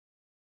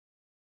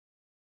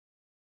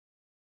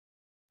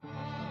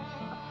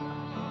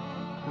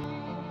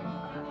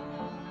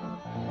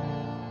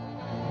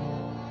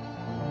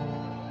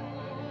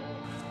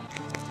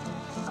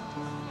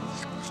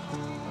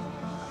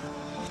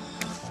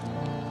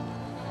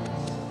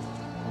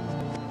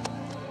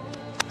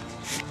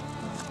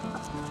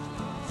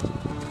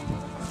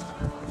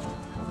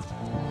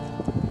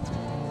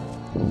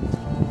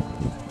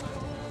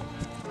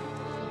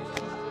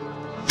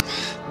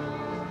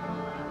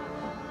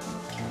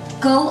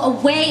Go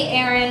away,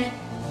 Aaron!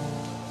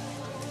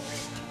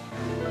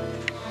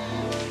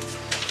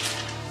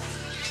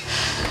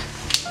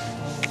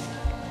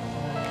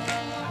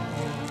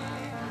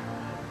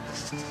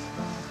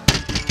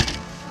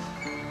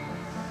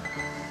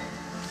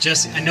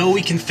 Jesse, I know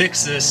we can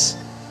fix this.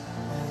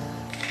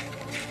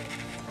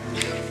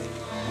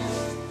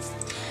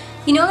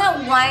 You know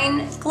that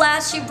wine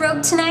glass you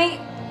broke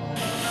tonight?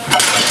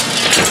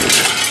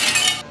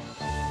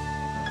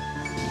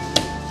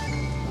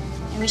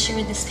 I wish you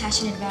were this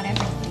passionate about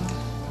everything.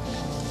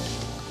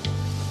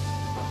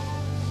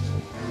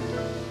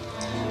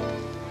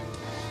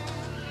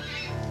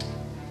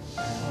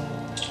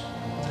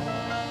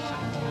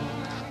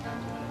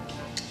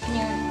 In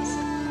your eyes.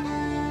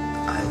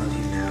 I love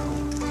you now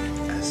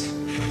as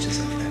much as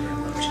I've ever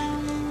loved you.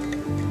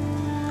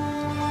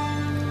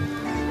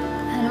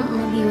 I don't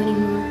love you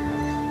anymore.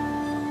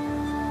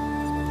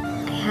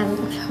 I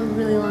haven't for a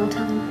really long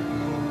time.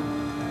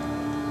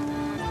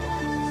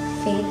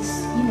 Face,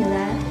 you know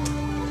that.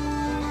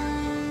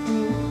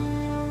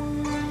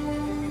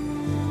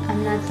 I'm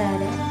not that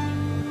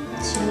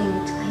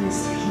genuine to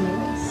used to be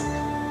anyways.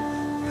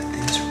 But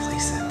things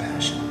replace that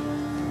passion.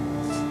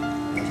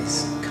 It is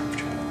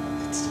comfortable.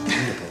 It's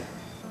dependable.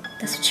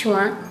 That's what you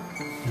want?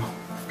 No,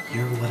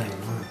 you're what I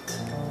want.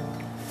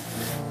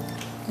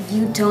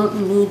 You don't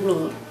need me.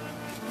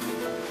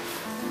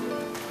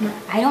 No,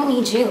 I don't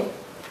need you.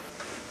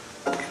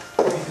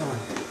 Where are you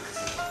going?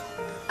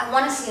 I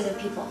want to see other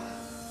people.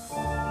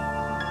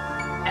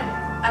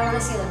 I want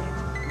to see other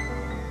people.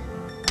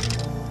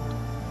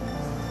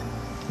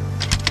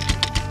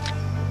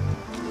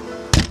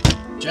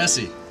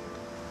 Jesse.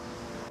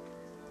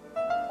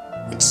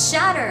 It's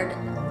shattered.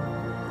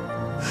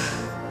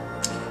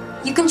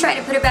 You can try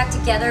to put it back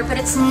together, but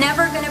it's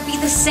never gonna be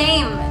the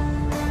same.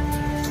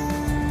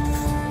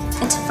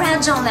 It's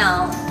fragile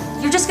now.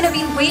 You're just gonna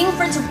be waiting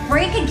for it to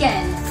break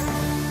again.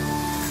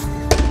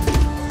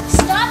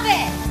 Stop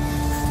it!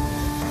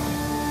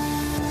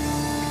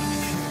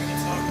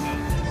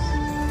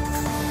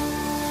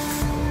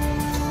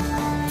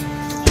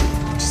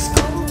 Just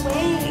go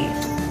away.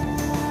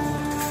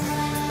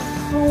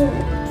 Oh.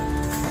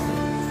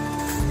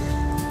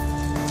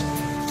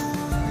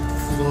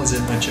 You've always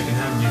had my chicken,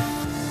 haven't you?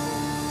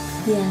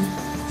 Yeah.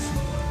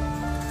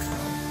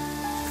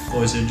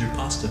 Always had your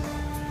pasta.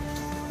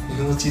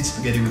 Okay, let's eat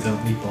spaghetti without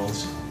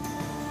meatballs.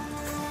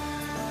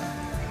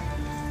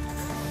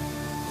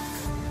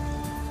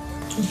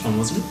 It was fun,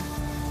 wasn't it?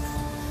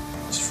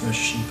 It was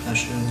fresh and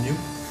passionate and new.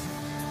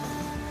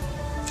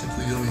 Can't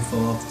believe you let me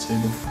fall off the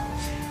table.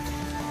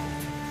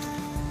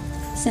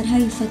 Is that how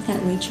you fucked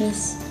that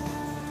waitress?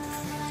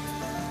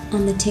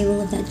 On the table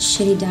of that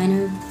shitty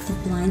diner, the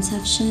blinds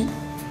half shut?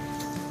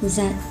 Was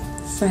that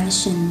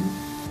fresh and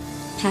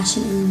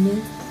passionate and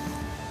new?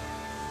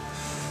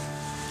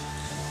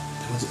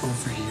 That was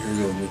over a year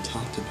ago when we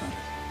talked about it.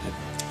 I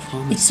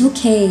promise. It's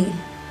okay.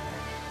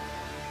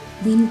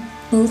 We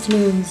both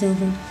knew it was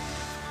over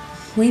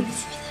way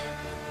before that.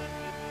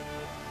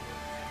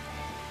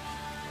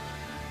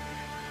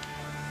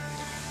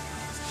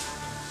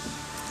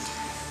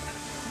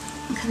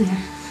 Come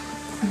here.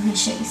 I'm gonna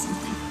show you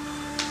something.